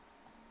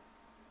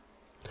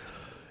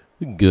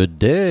Good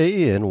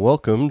day and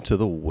welcome to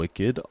the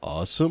Wicked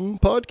Awesome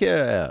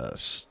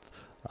Podcast.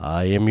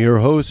 I am your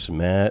host,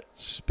 Matt,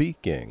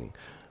 speaking.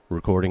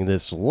 Recording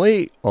this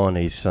late on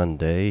a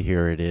Sunday.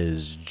 Here it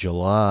is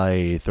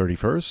July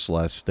 31st,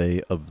 last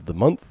day of the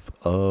month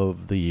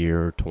of the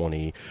year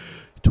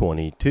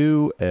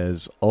 2022.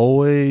 As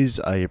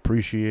always, I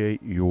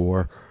appreciate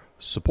your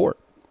support.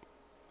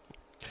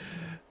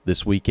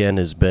 This weekend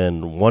has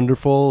been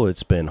wonderful.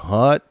 It's been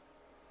hot.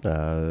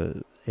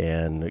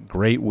 And a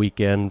great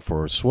weekend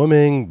for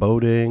swimming,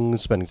 boating,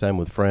 spending time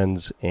with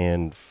friends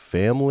and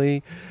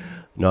family.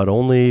 Not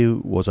only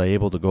was I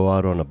able to go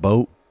out on a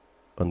boat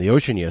on the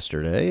ocean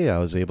yesterday, I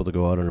was able to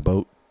go out on a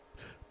boat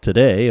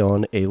today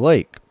on a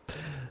lake.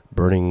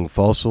 Burning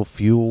fossil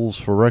fuels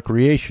for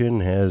recreation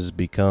has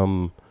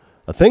become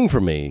a thing for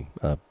me,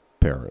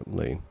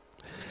 apparently.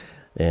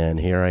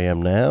 And here I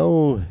am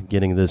now,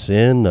 getting this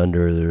in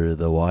under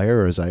the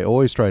wire, as I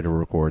always try to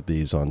record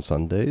these on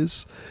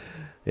Sundays.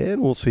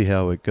 And we'll see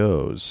how it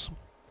goes.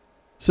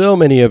 So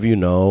many of you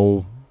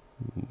know,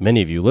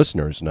 many of you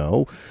listeners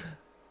know,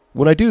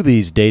 when I do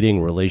these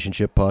dating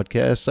relationship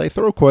podcasts, I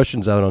throw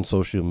questions out on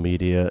social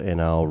media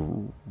and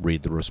I'll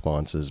read the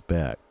responses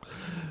back.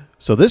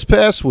 So this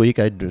past week,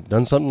 I'd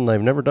done something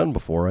I've never done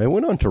before. I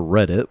went on to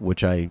Reddit,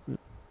 which I'm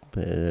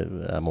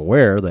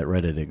aware that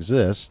Reddit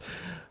exists.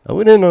 I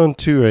went in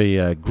onto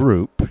a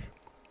group,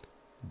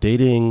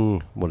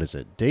 dating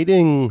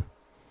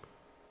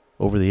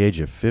over the age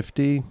of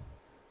 50?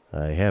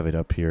 I have it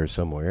up here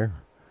somewhere.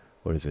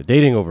 What is it?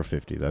 Dating over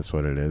 50. That's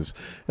what it is.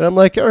 And I'm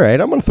like, all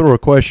right, I'm going to throw a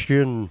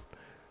question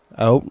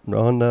out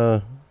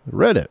on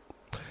Reddit.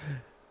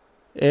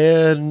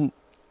 And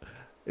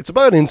it's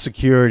about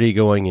insecurity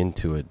going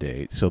into a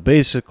date. So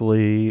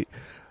basically,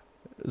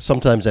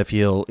 sometimes I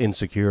feel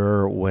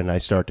insecure when I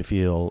start to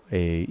feel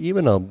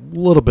even a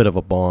little bit of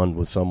a bond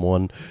with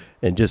someone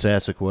and just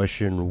ask the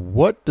question,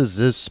 what does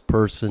this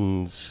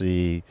person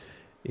see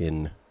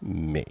in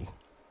me?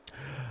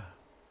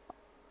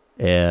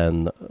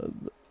 And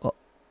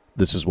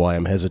this is why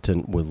I'm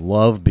hesitant with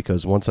love,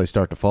 because once I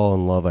start to fall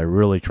in love, I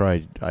really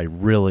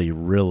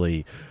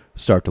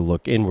start to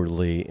look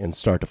inwardly and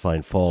start to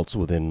find faults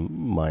within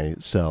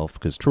myself,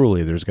 because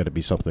truly there's got to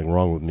be something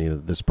wrong with me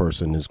that this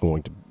person is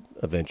going to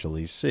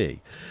eventually see.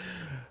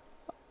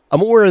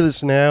 I'm aware of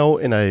this now,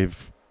 and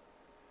I've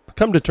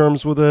come to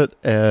terms with it,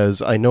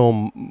 as I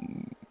know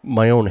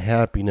my own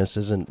happiness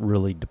isn't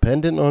really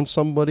dependent on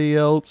somebody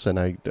else, and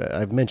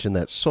I've mentioned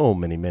that so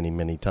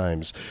many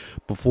times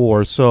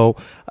before, so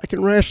I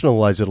can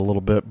rationalize it a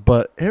little bit,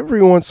 but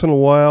every once in a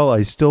while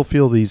I still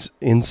feel these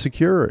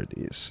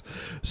insecurities.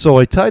 So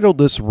I titled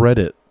this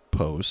Reddit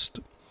post,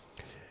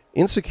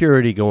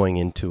 Insecurity Going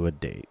into a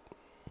Date.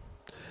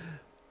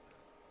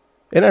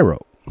 And I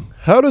wrote,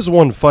 how does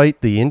one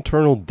fight the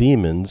internal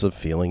demons of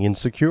feeling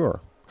insecure?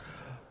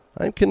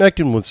 I'm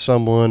connecting with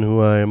someone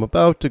who I am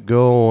about to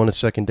go on a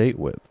second date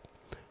with.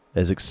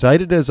 As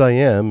excited as I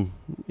am,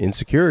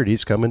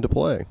 insecurities come into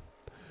play.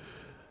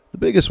 The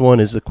biggest one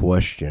is the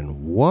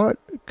question, what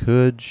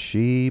could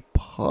she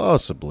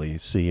possibly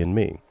see in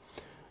me?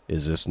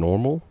 Is this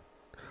normal?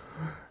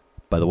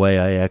 By the way,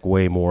 I act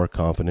way more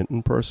confident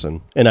in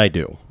person, and I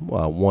do.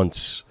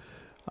 Once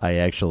I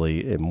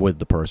actually am with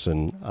the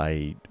person,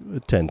 I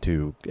tend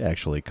to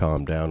actually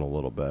calm down a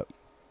little bit.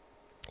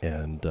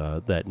 And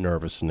that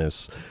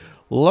nervousness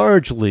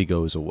largely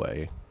goes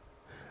away.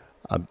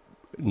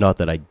 Not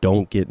that I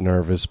don't get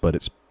nervous, but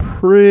it's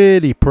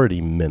pretty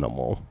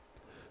minimal.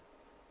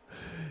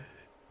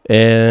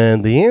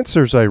 And the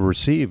answers I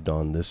received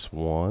on this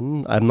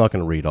one, I'm not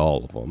going to read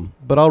all of them,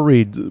 but I'll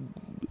read.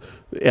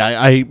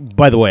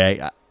 By the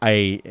way,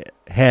 I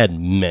had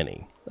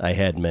many. I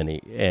had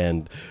many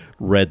and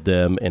read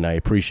them, and I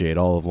appreciate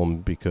all of them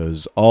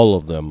because all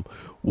of them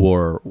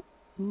were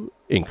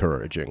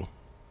encouraging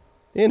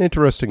and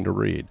interesting to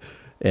read,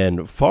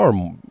 and a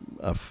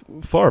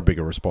far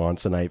bigger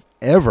response than I've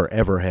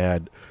ever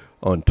had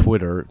on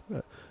Twitter.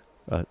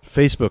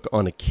 Facebook,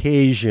 on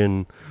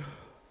occasion,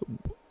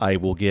 I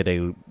will get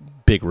a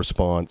big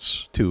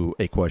response to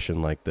a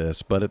question like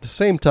this, but at the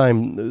same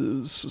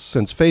time,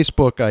 since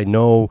Facebook, I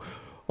know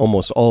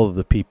almost all of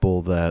the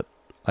people that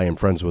I am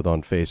friends with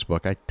on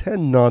Facebook, I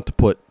tend not to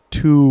put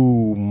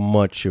too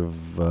much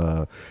of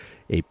a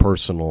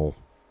personal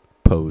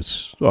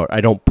post, or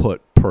I don't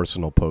put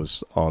personal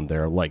posts on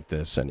there like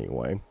this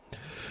anyway.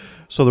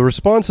 So the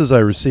responses I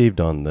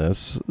received on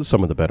this,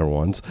 some of the better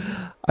ones,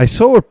 I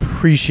so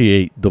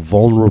appreciate the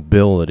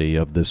vulnerability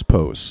of this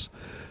post.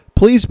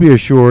 Please be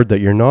assured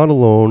that you're not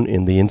alone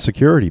in the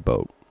insecurity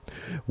boat.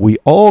 We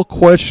all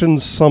question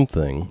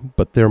something,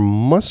 but there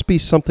must be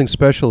something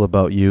special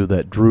about you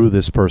that drew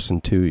this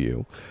person to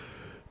you.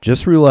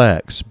 Just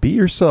relax, be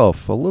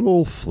yourself. A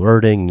little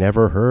flirting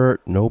never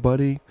hurt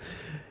nobody,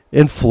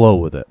 and flow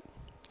with it.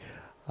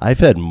 I've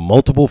had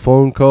multiple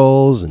phone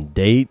calls and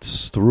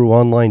dates through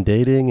online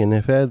dating and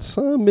have had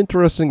some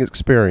interesting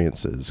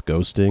experiences,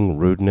 ghosting,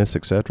 rudeness,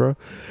 etc.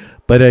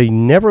 But I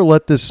never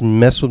let this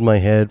mess with my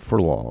head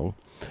for long.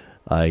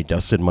 I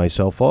dusted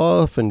myself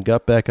off and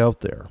got back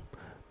out there.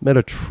 Met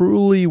a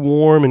truly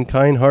warm and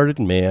kind-hearted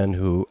man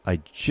who I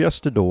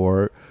just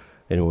adore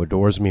and who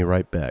adores me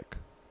right back.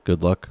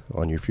 Good luck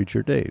on your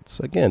future dates.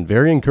 Again,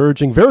 very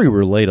encouraging, very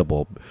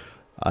relatable.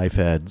 I've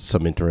had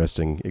some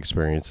interesting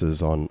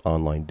experiences on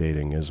online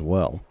dating as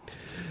well.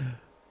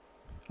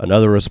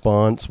 Another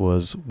response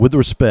was, with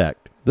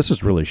respect. This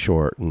is really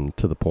short and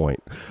to the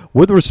point.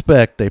 With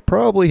respect, they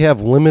probably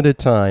have limited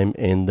time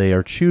and they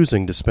are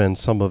choosing to spend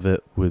some of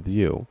it with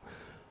you.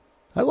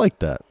 I like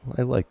that.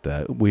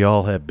 We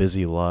all have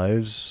busy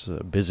lives,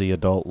 busy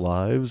adult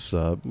lives.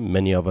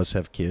 Many of us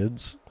have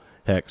kids.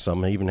 Heck,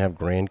 some even have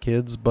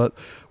grandkids, but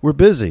we're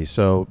busy.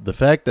 So the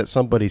fact that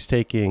somebody's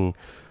taking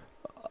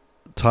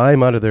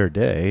time out of their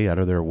day, out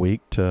of their week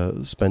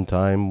to spend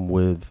time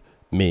with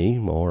me,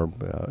 or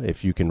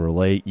if you can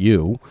relate,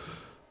 you,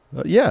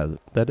 yeah,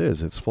 that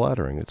is. It's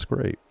flattering. It's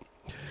great.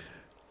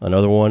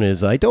 Another one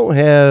is, I don't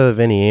have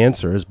any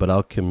answers, but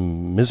I'll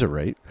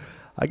commiserate.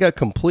 I got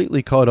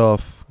completely caught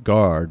off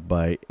guard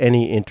by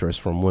any interest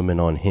from women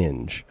on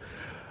Hinge.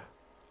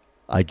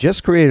 I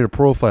just created a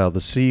profile to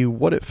see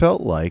what it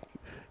felt like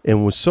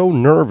and was so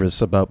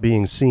nervous about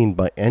being seen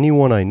by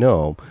anyone I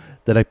know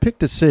that I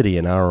picked a city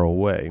an hour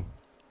away.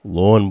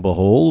 Lo and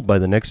behold, by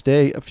the next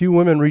day, a few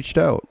women reached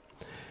out.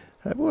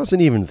 I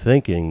wasn't even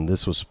thinking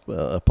this was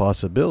a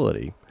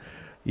possibility.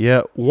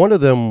 Yet one of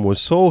them was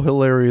so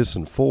hilarious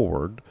and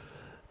forward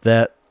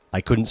that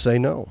I couldn't say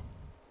no.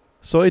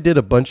 So I did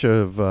a bunch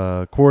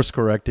of course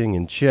correcting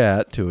in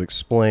chat to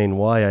explain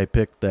why I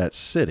picked that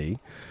city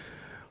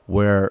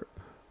where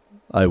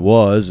I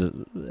was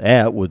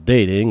at with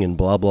dating and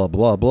blah, blah,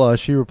 blah, blah.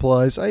 She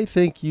replies, I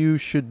think you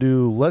should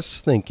do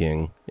less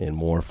thinking and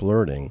more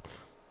flirting.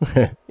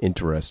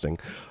 Interesting.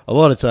 A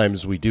lot of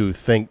times we do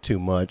think too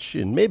much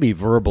and maybe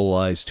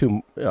verbalize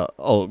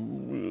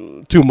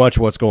too much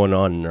what's going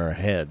on in our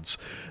heads.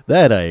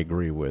 That I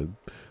agree with.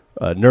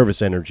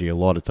 Nervous energy a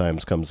lot of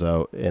times comes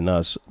out in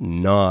us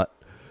not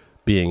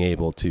being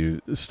able to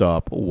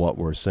stop what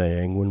we're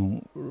saying,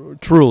 when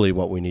truly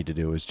what we need to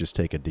do is just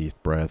take a deep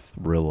breath,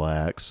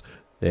 relax,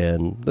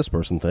 and this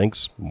person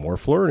thinks more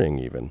flirting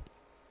even.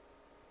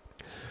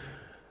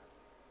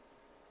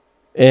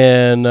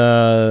 And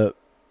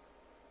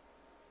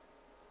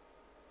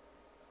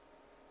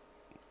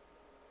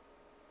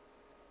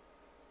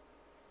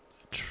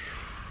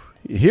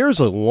here's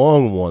a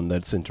long one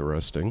that's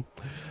interesting.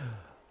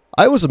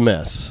 I was a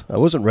mess. I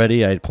wasn't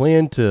ready. I had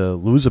planned to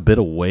lose a bit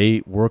of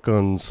weight, work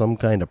on some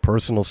kind of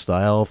personal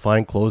style,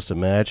 find clothes to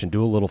match, and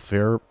do a little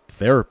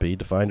therapy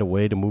to find a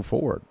way to move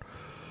forward.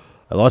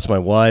 I lost my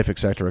wife,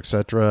 etc.,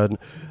 etc.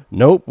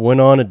 Nope,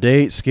 went on a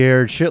date,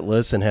 scared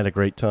shitless, and had a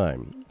great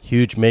time.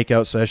 Huge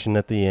makeout session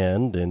at the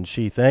end, and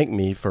she thanked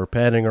me for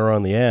patting her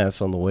on the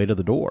ass on the way to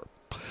the door.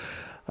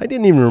 I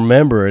didn't even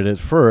remember it at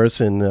first,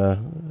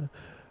 and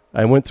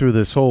I went through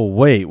this whole,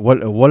 wait, what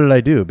did I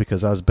do?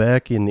 Because I was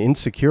back in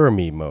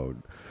insecurity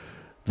mode.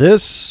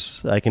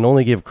 This, I can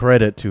only give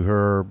credit to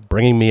her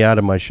bringing me out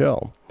of my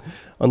shell.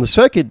 On the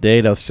second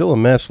date, I was still a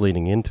mess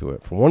leading into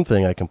it. For one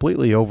thing, I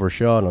completely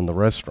overshot on the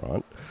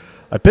restaurant.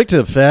 I picked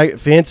a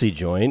fancy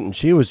joint, and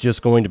she was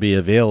just going to be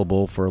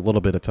available for a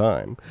little bit of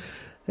time.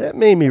 That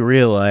made me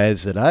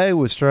realize that I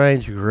was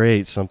trying to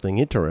create something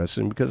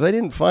interesting because I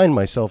didn't find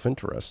myself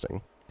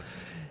interesting.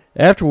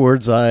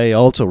 Afterwards, I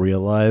also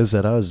realized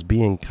that I was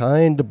being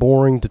kind of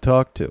boring to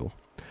talk to.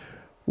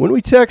 When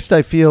we text,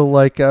 I feel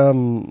like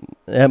I'm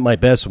at my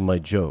best with my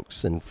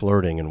jokes and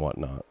flirting and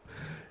whatnot.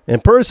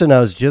 In person, I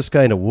was just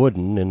kind of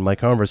wooden, and my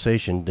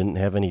conversation didn't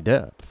have any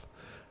depth.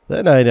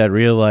 That night, I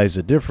realized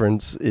the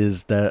difference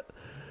is that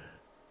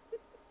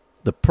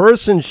the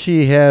person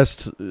she has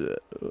to...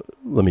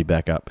 let me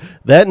back up.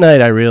 That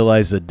night, I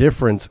realized the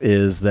difference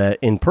is that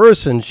in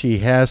person, she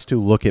has to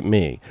look at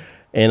me.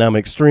 And I'm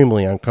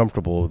extremely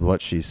uncomfortable with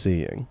what she's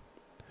seeing.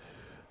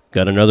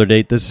 Got another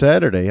date this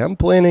Saturday. I'm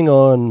planning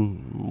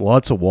on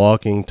lots of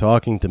walking,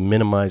 talking to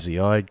minimize the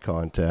eye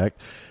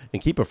contact,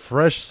 and keep a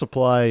fresh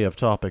supply of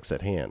topics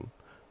at hand.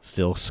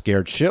 Still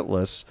scared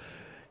shitless,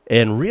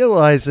 and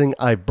realizing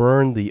I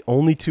burned the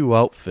only two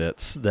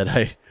outfits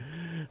that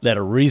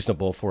are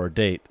reasonable for a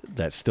date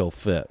that still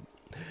fit.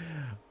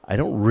 I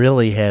don't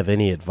really have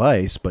any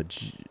advice,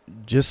 but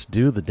just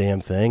do the damn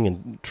thing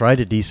and try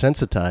to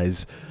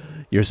desensitize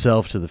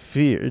yourself to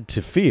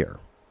fear.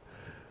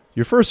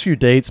 Your first few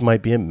dates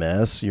might be a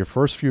mess. Your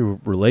first few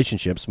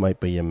relationships might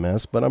be a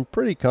mess, but I'm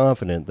pretty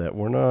confident that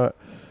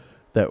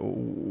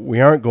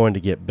we aren't going to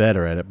get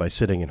better at it by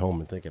sitting at home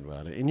and thinking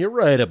about it. And you're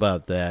right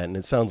about that. And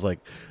it sounds like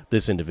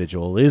this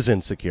individual is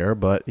insecure,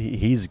 but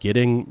he's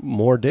getting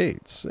more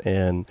dates.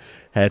 And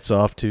hats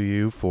off to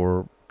you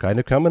for kind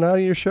of coming out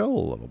of your shell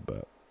a little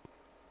bit.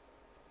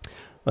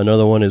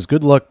 Another one is,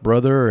 good luck,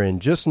 brother, and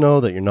just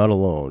know that you're not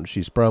alone.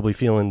 She's probably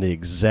feeling the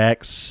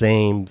exact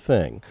same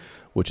thing,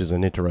 which is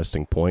an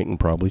interesting point and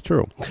probably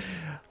true.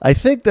 I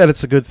think that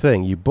it's a good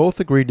thing. You both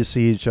agreed to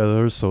see each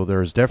other, so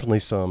there's definitely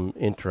some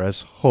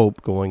interest,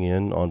 hope going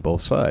in on both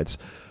sides.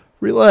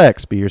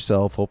 Relax, be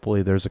yourself.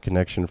 Hopefully there's a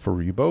connection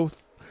for you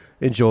both.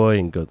 Enjoy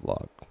and good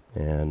luck.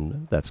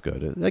 And that's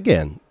good.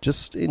 Again,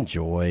 just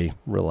enjoy,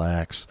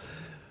 relax.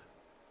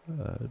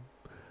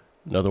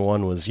 Another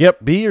one was,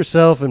 be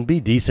yourself and be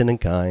decent and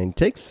kind.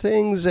 Take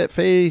things at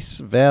face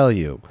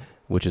value,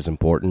 which is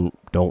important.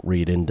 Don't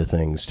read into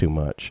things too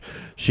much.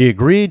 She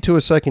agreed to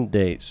a second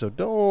date, so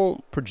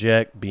don't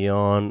project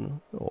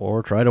beyond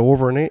or try to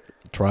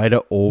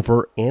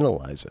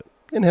overanalyze it,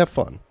 and have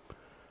fun.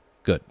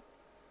 Good.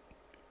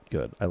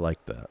 I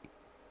like that.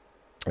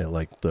 I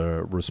like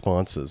the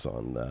responses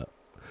on that.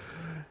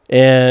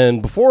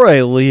 And before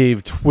I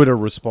leave Twitter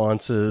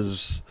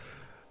responses,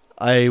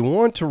 I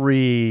want to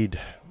read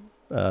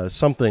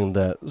something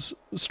that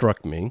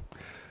struck me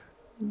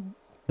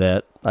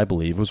that I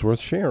believe was worth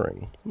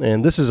sharing.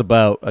 And this is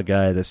about a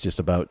guy that's just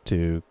about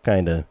to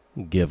kind of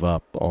give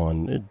up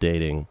on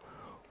dating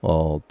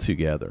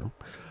altogether.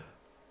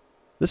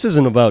 This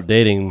isn't about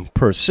dating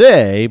per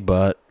se,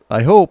 but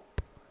I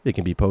hope it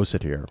can be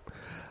posted here.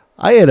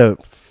 I had a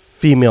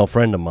female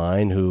friend of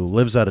mine who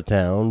lives out of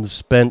town,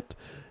 spent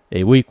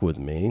a week with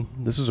me.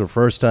 This is her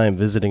first time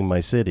visiting my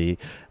city,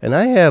 and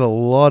I had a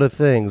lot of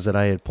things that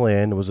I had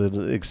planned, was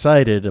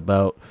excited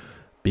about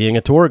being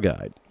a tour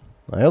guide.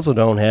 I also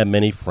don't have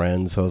many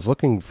friends, so I was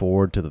looking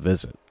forward to the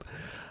visit.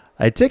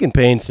 I had taken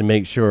pains to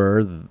make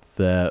sure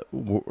that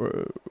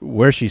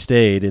where she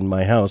stayed in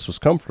my house was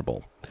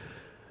comfortable.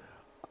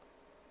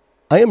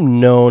 I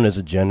am known as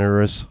a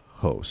generous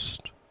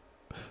host,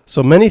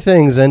 so many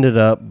things ended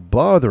up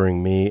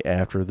bothering me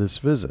after this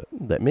visit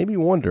that made me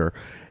wonder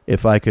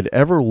if I could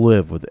ever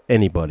live with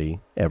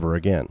anybody ever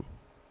again.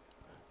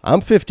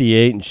 I'm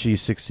 58 and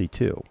she's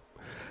 62.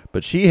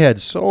 But she had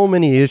so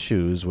many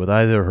issues with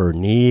either her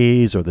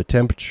knees or the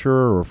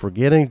temperature or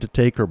forgetting to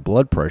take her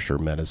blood pressure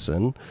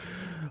medicine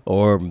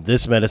or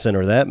this medicine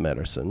or that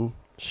medicine.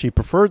 She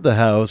preferred the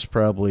house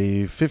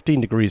probably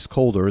 15 degrees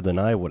colder than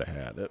I would have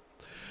had it.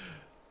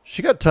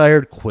 She got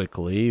tired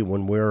quickly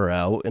when we were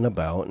out and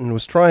about and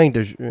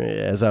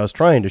as I was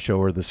trying to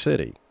show her the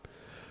city.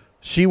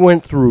 She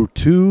went through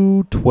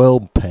 2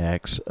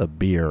 12-packs of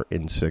beer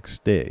in 6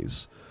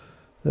 days.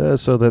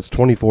 So that's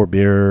 24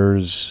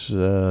 beers,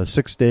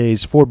 6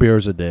 days, 4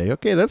 beers a day.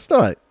 Okay, that's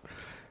not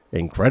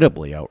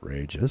incredibly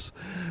outrageous,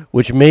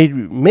 which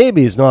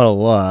maybe is not a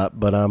lot,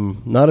 but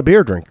I'm not a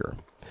beer drinker.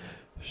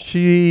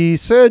 She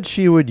said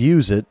she would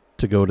use it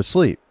to go to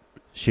sleep.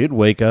 She'd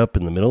wake up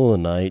in the middle of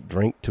the night,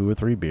 drink 2 or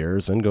 3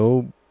 beers, and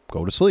go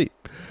to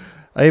sleep.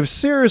 I have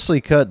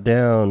seriously cut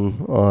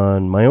down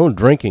on my own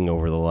drinking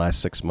over the last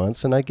 6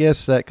 months, and I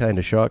guess that kind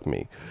of shocked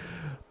me.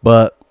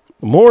 But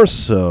more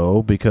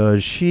so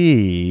because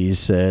she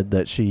said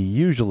that she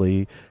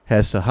usually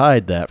has to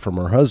hide that from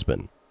her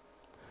husband.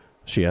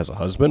 She has a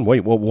husband?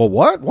 Wait,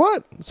 what?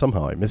 What?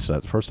 Somehow I missed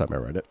that the first time I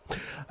read it.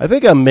 I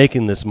think I'm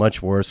making this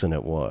much worse than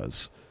it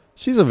was.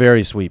 She's a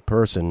very sweet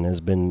person and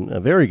has been a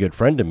very good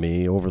friend to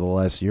me over the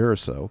last year or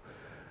so.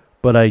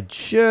 But I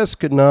just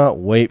could not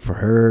wait for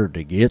her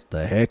to get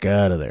the heck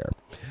out of there.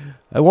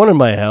 I wanted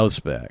my house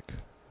back.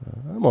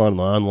 I'm on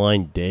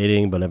online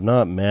dating, but have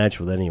not matched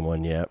with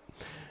anyone yet.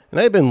 And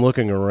I've been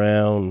looking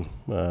around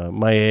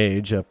my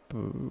age or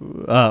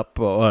up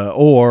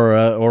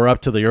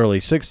to the early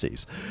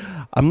 60s.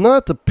 I'm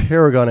not the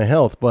paragon of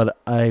health, but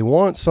I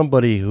want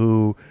somebody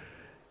who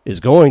is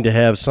going to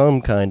have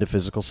some kind of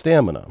physical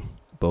stamina,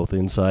 both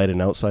inside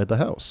and outside the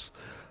house.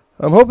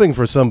 I'm hoping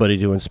for somebody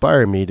to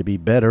inspire me to be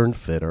better and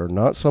fitter,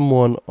 not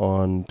someone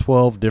on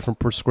 12 different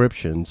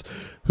prescriptions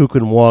who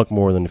can walk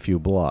more than a few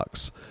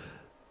blocks.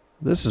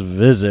 This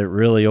visit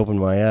really opened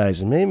my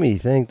eyes and made me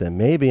think that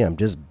maybe I'm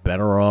just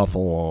better off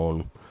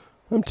alone.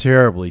 I'm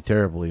terribly,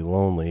 terribly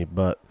lonely,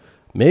 but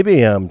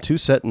maybe I'm too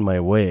set in my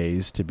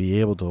ways to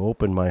be able to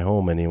open my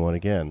home to anyone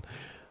again.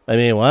 I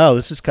mean, wow,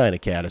 this is kind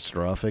of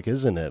catastrophic,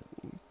 isn't it?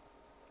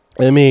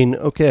 I mean,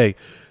 okay,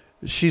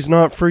 she's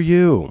not for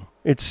you.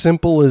 It's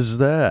simple as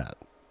that.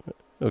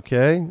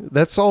 Okay?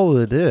 That's all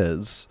it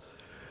is.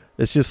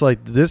 It's just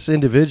like this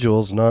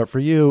individual's not for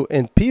you.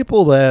 And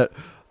people that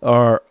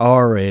are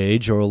our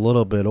age or a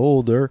little bit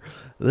older,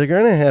 they're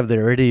going to have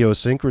their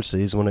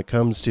idiosyncrasies when it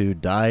comes to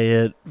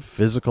diet,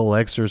 physical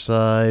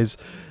exercise.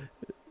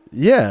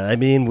 Yeah, I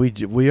mean,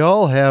 we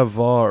all have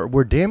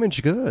we're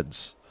damaged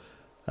goods.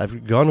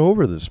 I've gone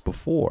over this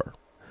before.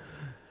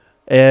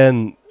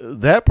 And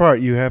that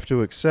part you have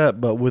to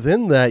accept, but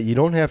within that, you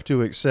don't have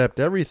to accept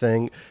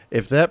everything.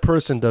 If that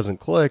person doesn't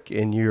click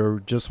and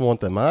you just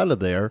want them out of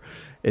there,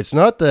 it's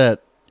not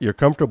that you're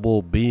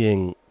comfortable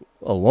being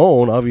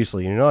alone.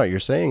 Obviously, you're not. You're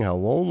saying how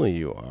lonely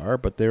you are,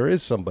 but there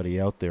is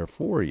somebody out there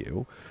for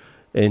you.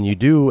 And you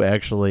do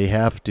actually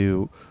have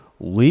to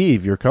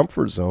leave your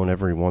comfort zone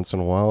every once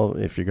in a while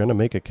if you're going to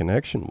make a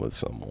connection with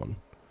someone.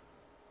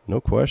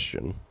 No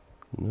question.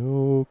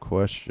 No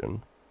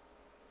question.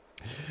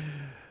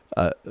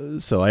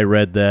 So I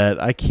read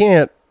that.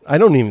 I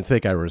don't even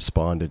think I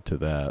responded to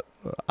that.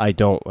 I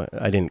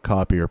didn't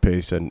copy or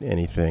paste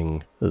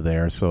anything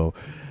there. So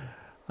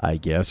I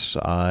guess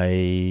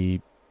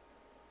I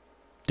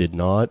did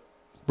not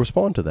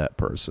respond to that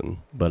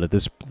person. But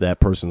if that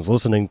person's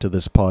listening to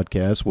this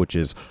podcast, which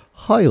is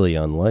highly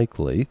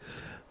unlikely,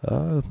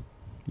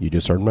 You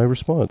just heard my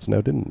response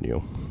now, didn't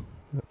you?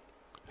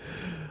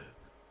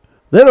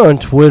 Then on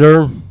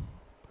Twitter,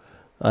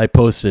 I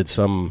posted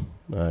some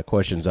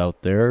questions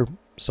out there.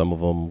 Some of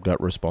them got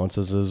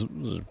responses.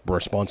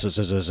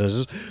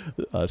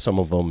 Some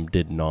of them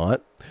did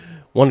not.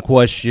 One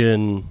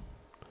question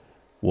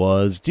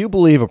was, do you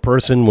believe a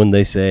person when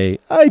they say,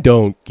 I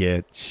don't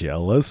get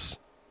jealous?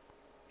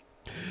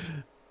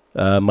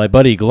 My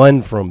buddy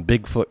Glenn from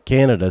Bigfoot,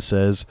 Canada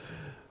says,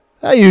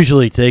 I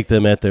usually take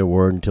them at their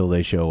word until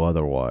they show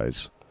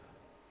otherwise.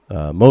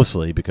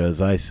 Mostly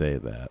because I say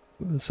that.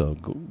 So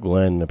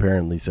Glenn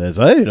apparently says,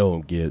 I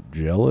don't get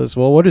jealous.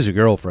 Well, what does your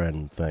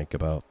girlfriend think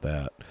about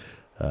that?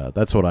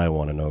 That's what I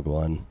want to know,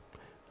 Glenn.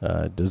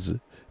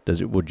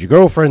 Would your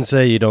girlfriend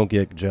say you don't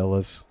get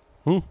jealous?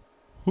 All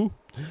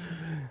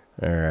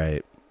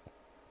right.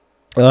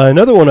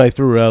 Another one I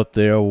threw out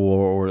there,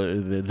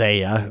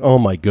 oh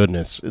my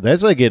goodness.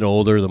 As I get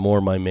older, the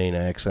more my Maine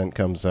accent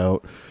comes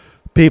out.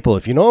 People,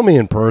 if you know me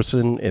in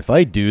person, if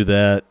I do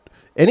that,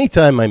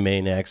 anytime my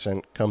Maine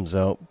accent comes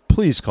out,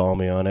 please call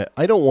me on it.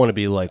 I don't want to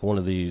be like one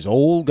of these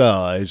old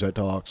guys that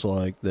talks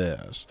like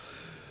this.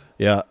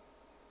 Yeah.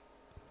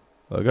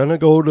 I'm going to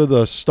go to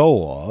the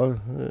store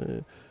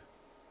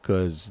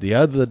because the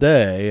other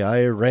day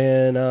I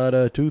ran out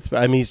of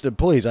toothpaste. I mean,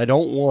 please, I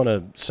don't want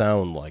to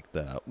sound like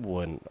that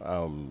when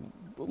I'm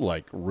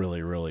like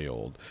really, really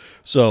old.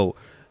 So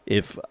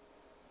if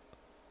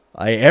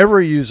I ever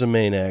use a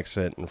Maine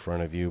accent in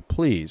front of you,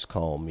 please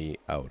call me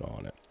out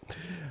on it.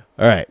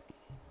 All right.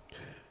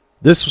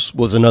 This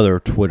was another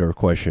Twitter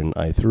question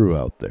I threw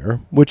out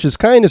there, which is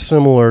kind of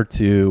similar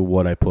to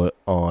what I put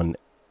on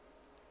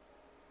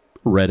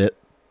Reddit,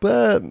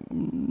 but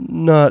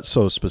not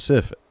so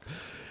specific.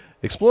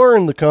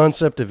 Exploring the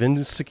concept of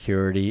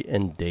insecurity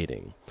and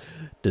dating.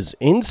 Does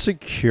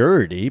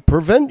insecurity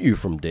prevent you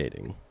from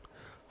dating?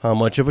 How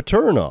much of a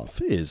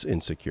turnoff is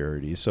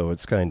insecurity? So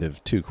it's kind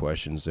of two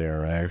questions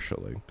there,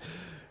 actually.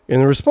 And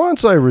the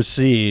response I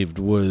received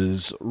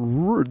was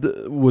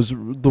the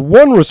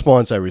one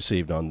response I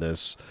received on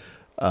this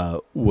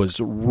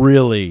was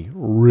really,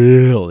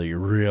 really,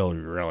 really,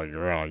 really,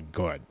 really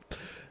good.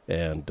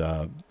 And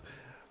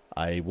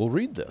I will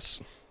read this.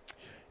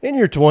 In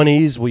your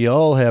 20s, we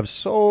all have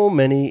so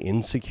many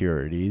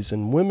insecurities,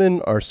 and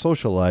women are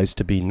socialized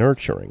to be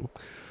nurturing.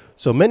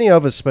 So many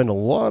of us spend a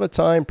lot of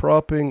time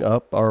propping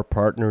up our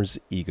partner's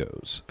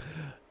egos.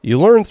 You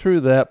learn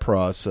through that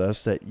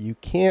process that you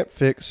can't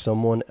fix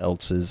someone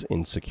else's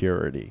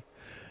insecurity.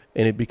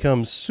 And it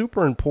becomes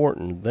super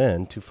important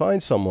then to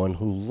find someone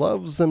who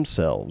loves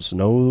themselves,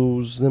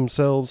 knows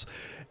themselves,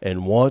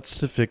 and wants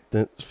to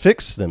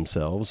fix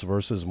themselves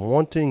versus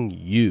wanting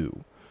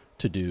you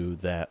to do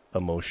that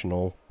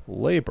emotional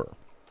labor.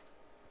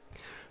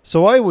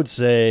 So I would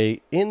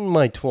say in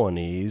my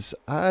 20s,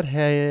 I'd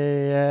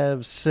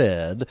have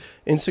said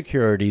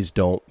insecurities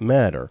don't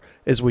matter,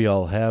 as we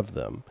all have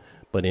them.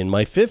 But in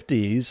my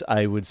 50s,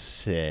 I would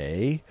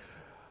say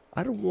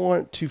I don't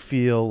want to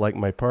feel like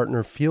my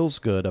partner feels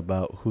good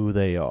about who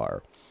they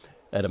are,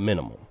 at a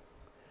minimum.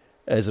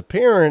 As a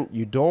parent,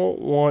 you don't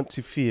want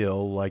to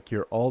feel like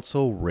you're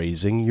also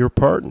raising your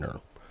partner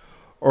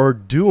or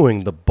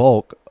doing the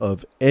bulk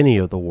of any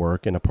of the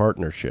work in a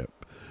partnership.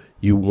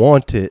 You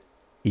want it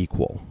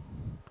equal.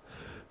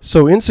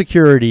 So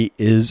insecurity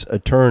is a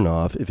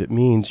turnoff if it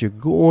means you're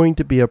going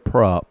to be a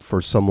prop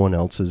for someone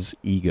else's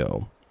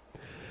ego.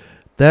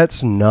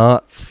 That's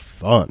not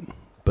fun,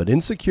 but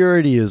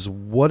insecurity is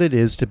what it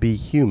is to be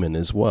human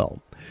as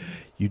well.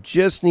 You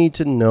just need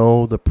to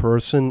know the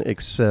person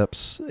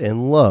accepts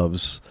and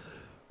loves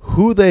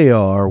who they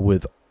are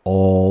with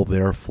all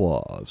their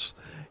flaws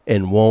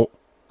and won't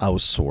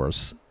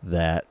outsource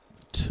that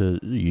to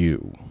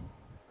you.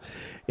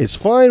 It's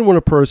fine when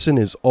a person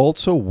is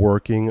also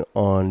working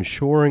on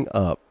shoring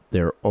up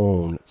their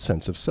own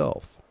sense of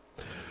self.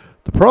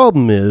 The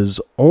problem is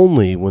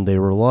only when they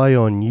rely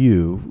on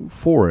you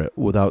for it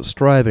without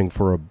striving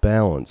for a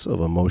balance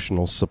of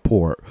emotional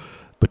support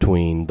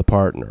between the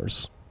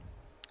partners.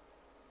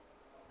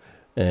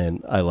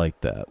 And I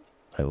like that.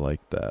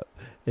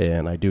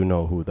 And I do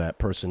know who that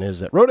person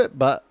is that wrote it,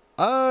 but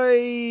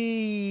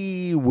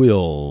I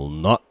will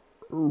not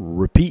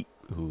repeat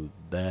who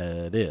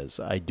that is.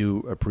 I do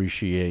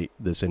appreciate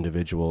this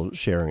individual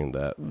sharing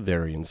that.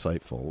 Very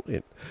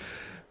insightful.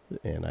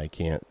 And I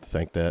can't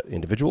thank that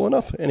individual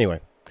enough. Anyway,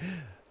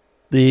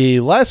 the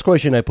last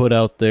question I put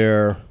out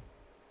there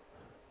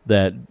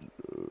that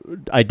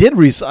I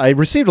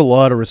received a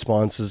lot of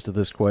responses to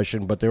this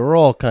question, but they were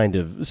all kind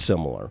of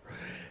similar.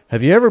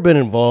 Have you ever been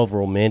involved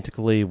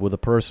romantically with a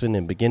person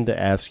and begin to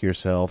ask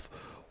yourself,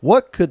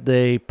 what could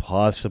they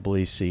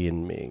possibly see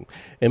in me?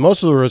 And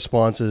most of the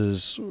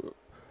responses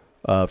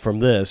from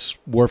this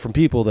were from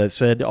people that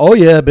said, oh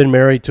yeah, I've been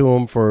married to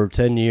him for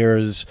 10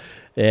 years,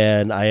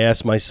 and I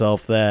ask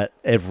myself that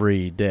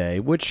every day,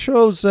 which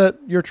shows that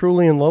you're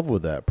truly in love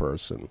with that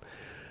person.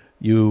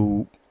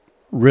 You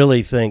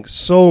really think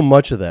so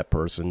much of that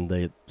person.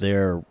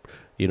 They're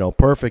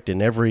perfect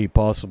in every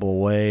possible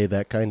way,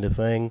 that kind of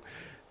thing,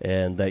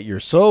 and that you're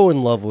so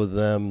in love with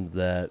them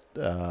that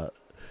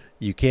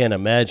you can't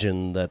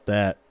imagine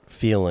that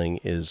feeling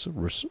is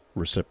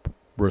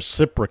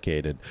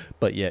reciprocated,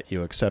 but yet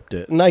you accept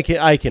it. And I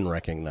can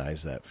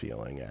recognize that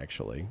feeling,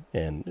 actually,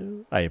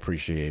 and I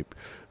appreciate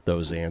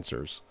those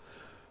answers.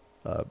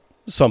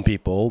 Some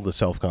people, the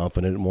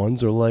self-confident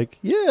ones, are like,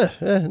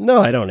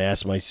 no, I don't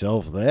ask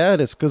myself that.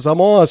 It's because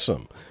I'm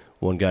awesome.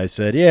 One guy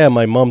said, yeah,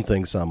 my mom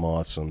thinks I'm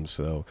awesome.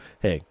 So,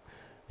 hey,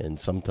 and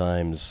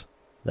sometimes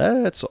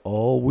that's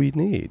all we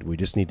need. We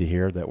just need to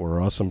hear that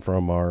we're awesome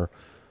from our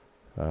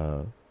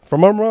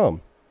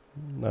mom.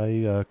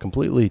 I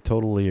completely,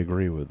 totally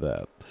agree with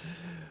that.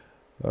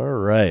 All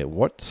right,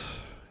 what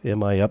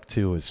am I up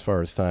to as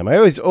far as time? I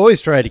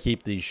always try to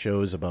keep these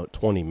shows about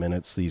 20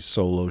 minutes, these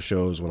solo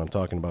shows when I'm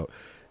talking about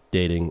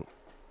dating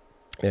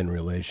and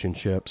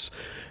relationships.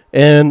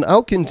 And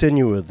I'll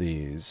continue with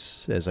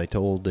these. As I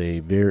told a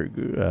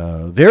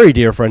very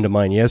dear friend of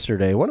mine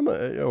yesterday,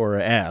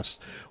 asked,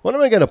 what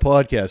am I going to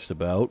podcast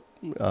about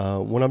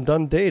when I'm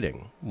done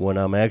dating, when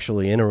I'm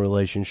actually in a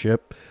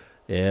relationship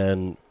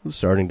and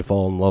starting to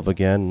fall in love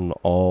again and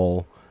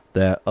all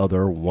that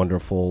other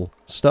wonderful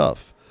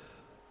stuff.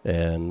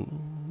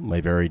 And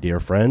my very dear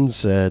friend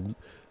said,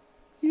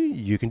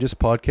 you can just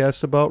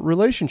podcast about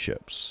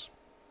relationships.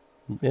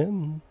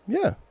 And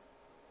yeah,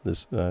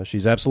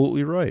 she's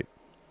absolutely right.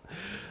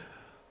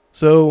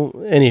 So,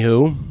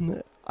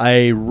 anywho,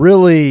 I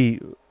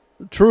really,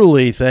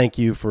 truly thank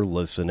you for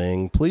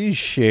listening. Please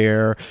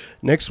share.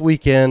 Next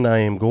weekend, I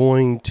am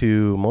going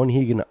to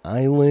Monhegan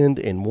Island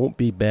and won't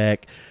be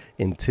back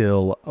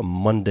until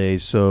Monday.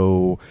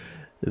 So,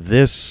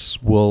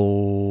 this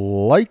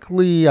will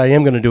likely, I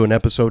am going to do an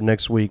episode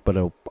next week, but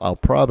I'll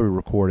probably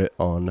record it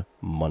on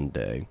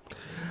Monday.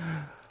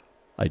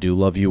 I do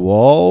love you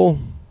all.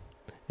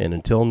 And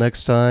until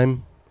next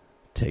time,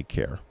 take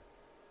care.